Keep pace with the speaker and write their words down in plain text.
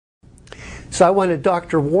So I wanted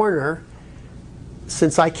Dr. Werner,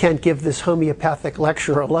 since I can't give this homeopathic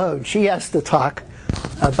lecture alone, she has to talk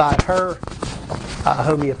about her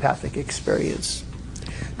homeopathic experience.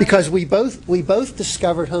 Because we both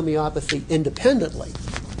discovered homeopathy independently.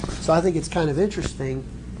 So I think it's kind of interesting.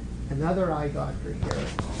 Another eye doctor here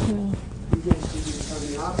begins to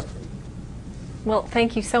use homeopathy. Well,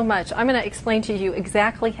 thank you so much. I'm going to explain to you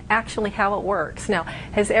exactly actually how it works. Now,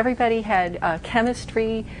 has everybody had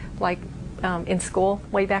chemistry like in school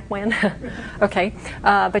way back when? Okay.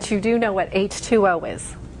 But you do know what H2O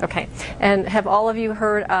is. Okay. And have all of you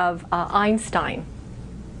heard of Einstein?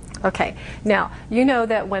 Okay. Now, you know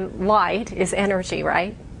that when light is energy,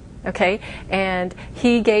 right? Okay. And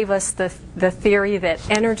he gave us the theory that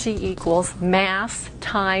energy equals mass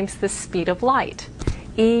times the speed of light.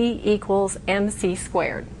 E equals mc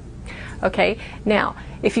squared. Okay. Now,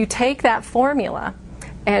 if you take that formula,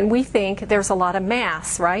 and we think there's a lot of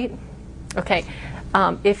mass, right? Okay.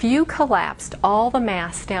 If you collapsed all the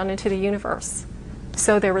mass down into the universe,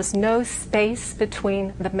 so there was no space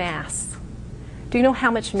between the mass, do you know how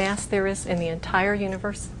much mass there is in the entire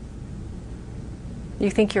universe? You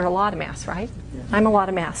think you're a lot of mass, right? Yeah. I'm a lot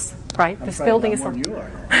of mass, right? I'm this building is. More than you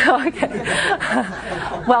are. Okay.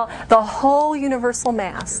 Well, the whole universal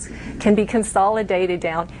mass can be consolidated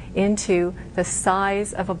down into the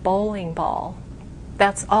size of a bowling ball.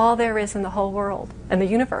 That's all there is in the whole world, in the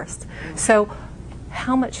universe. So,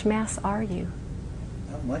 how much mass are you?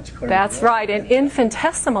 Not much. That's right, an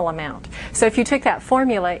infinitesimal amount. So if you took that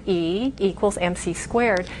formula, E equals mc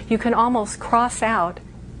squared, you can almost cross out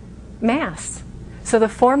mass. So the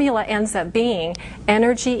formula ends up being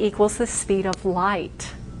energy equals the speed of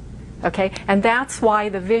light. Okay? And that's why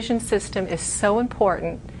the vision system is so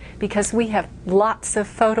important, because we have lots of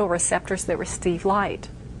photoreceptors that receive light.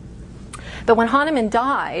 But when Hahnemann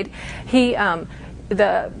died,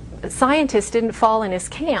 the scientists didn't fall in his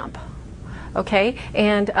camp. Okay?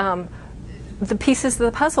 And the pieces of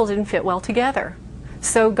the puzzle didn't fit well together.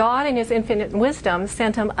 So God, in his infinite wisdom,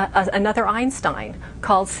 sent him another Einstein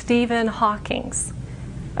called Stephen Hawkings.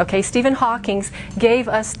 Okay, Stephen Hawkings gave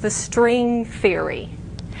us the string theory.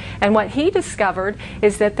 And what he discovered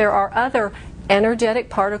is that there are other energetic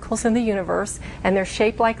particles in the universe, and they're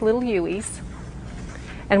shaped like little U's.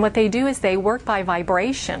 And what they do is they work by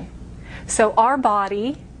vibration. So our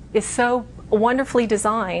body is so wonderfully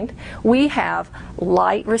designed. We have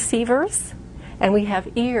light receivers, and we have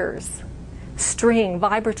ears. String,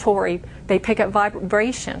 vibratory, they pick up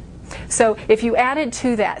vibration. So if you added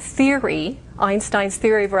to that theory, Einstein's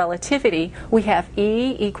theory of relativity, we have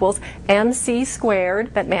E equals mc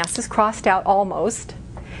squared, that mass is crossed out almost,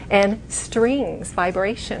 and strings,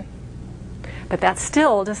 vibration. But that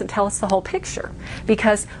still doesn't tell us the whole picture,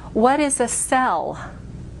 because what is a cell?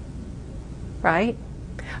 Right?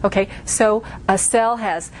 Okay, so a cell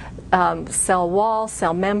has cell wall,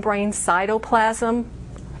 cell membrane, cytoplasm.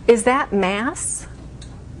 Is that mass?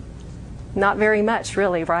 Not very much,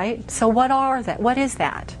 really, right? So what are that? What is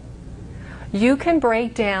that? You can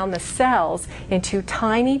break down the cells into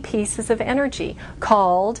tiny pieces of energy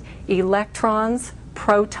called electrons,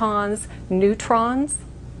 protons, neutrons,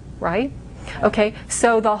 right? Okay,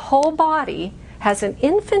 so the whole body has an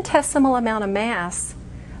infinitesimal amount of mass,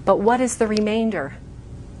 but what is the remainder?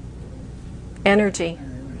 Energy.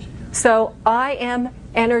 So I am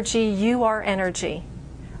energy, you are energy.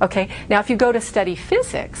 Okay, now if you go to study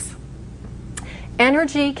physics,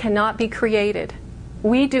 energy cannot be created.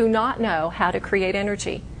 We do not know how to create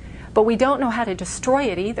energy, but we don't know how to destroy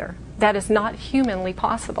it either. That is not humanly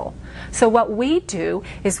possible. So what we do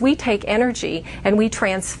is we take energy and we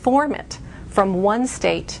transform it from one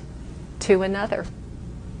state to another.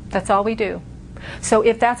 That's all we do. So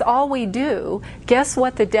if that's all we do, guess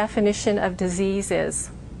what the definition of disease is?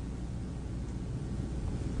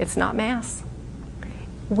 It's not mass.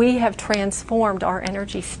 We have transformed our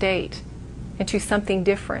energy state into something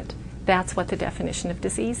different. That's what the definition of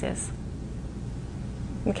disease is.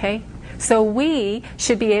 Okay? So we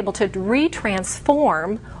should be able to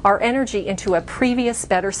retransform our energy into a previous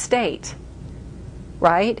better state.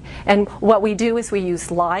 Right? And what we do is we use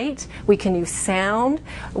light, we can use sound,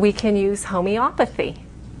 we can use homeopathy.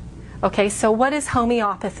 Okay, so what is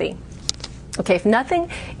homeopathy? Okay, if nothing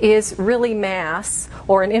is really mass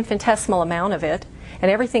or an infinitesimal amount of it, and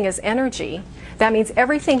everything is energy, that means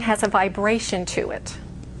everything has a vibration to it.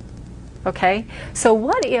 Okay? So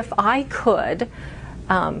what if I could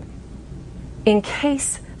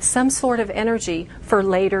encase some sort of energy for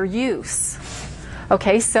later use?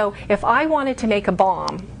 Okay, so if I wanted to make a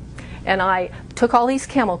bomb, and I took all these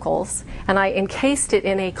chemicals and I encased it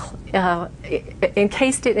in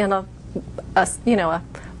a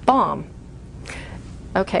bomb,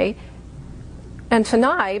 Okay? And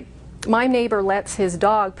tonight, my neighbor lets his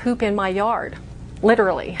dog poop in my yard,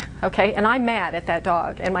 literally, okay? And I'm mad at that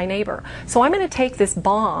dog and my neighbor. So I'm going to take this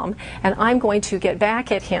bomb and I'm going to get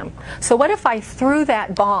back at him. So what if I threw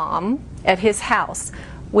that bomb at his house?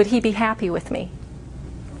 Would he be happy with me?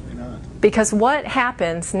 Probably not. Because what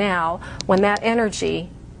happens now when that energy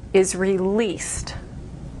is released?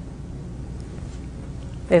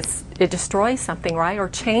 It destroys something, right? Or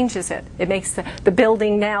changes it. It makes the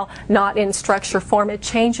building now not in structure form. It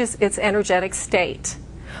changes its energetic state.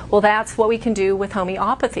 Well, that's what we can do with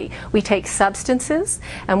homeopathy. We take substances,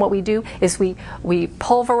 and what we do is we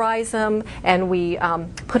pulverize them, and we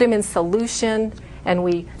put them in solution, and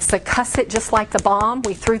we succuss it just like the bomb.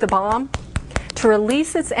 We threw the bomb to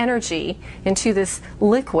release its energy into this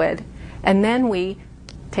liquid, and then we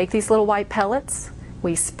take these little white pellets,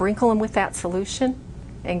 we sprinkle them with that solution,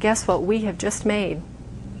 and guess what we have just made?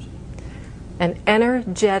 An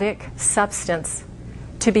energetic substance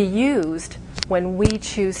to be used when we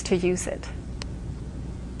choose to use it.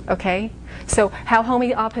 Okay? So how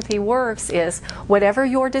homeopathy works is whatever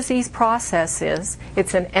your disease process is,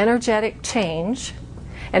 it's an energetic change.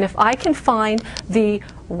 And if I can find the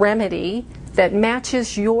remedy that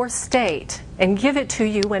matches your state and give it to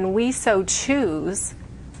you when we so choose,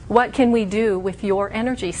 what can we do with your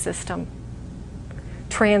energy system?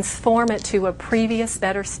 Transform it to a previous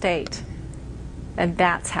better state. And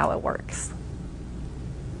that's how it works.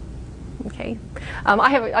 Okay, I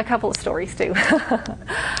have a couple of stories too.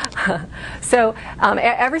 So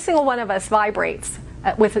every single one of us vibrates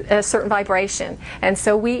with a certain vibration, and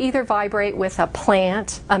so we either vibrate with a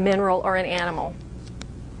plant, a mineral, or an animal.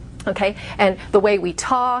 Okay, and the way we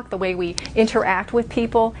talk, the way we interact with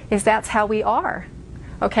people, is that's how we are.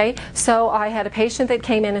 Okay, so I had a patient that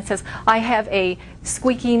came in and says, I have a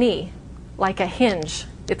squeaky knee, like a hinge.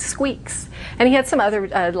 It squeaks. And he had some other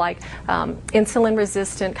insulin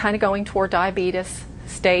resistant, kind of going toward diabetes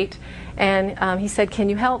state. And he said, can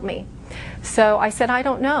you help me? So I said, I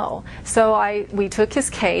don't know. So we took his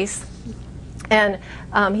case, and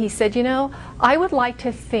he said, you know, I would like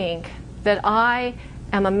to think that I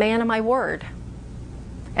am a man of my word.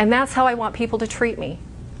 And that's how I want people to treat me.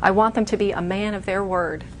 I want them to be a man of their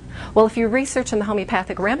word. Well, if you research in the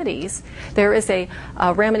homeopathic remedies, there is a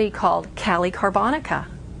remedy called Kali Carbonica.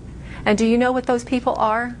 And do you know what those people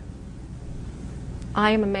are? I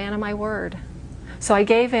am a man of my word. So I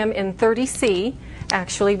gave him in 30C.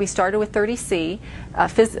 Actually, we started with 30C.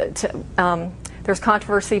 There's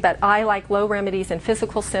controversy, but I like low remedies and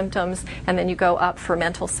physical symptoms, and then you go up for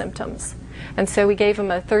mental symptoms. And so we gave him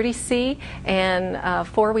a 30C, and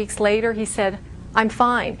 4 weeks later he said, I'm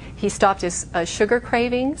fine. He stopped his sugar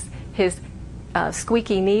cravings, his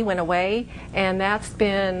squeaky knee went away, and that's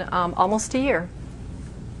been almost a year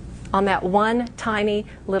on that one tiny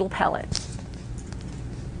little pellet.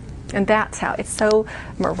 And that's how, it's so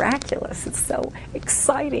miraculous, it's so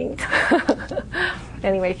exciting.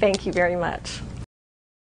 Anyway, thank you very much.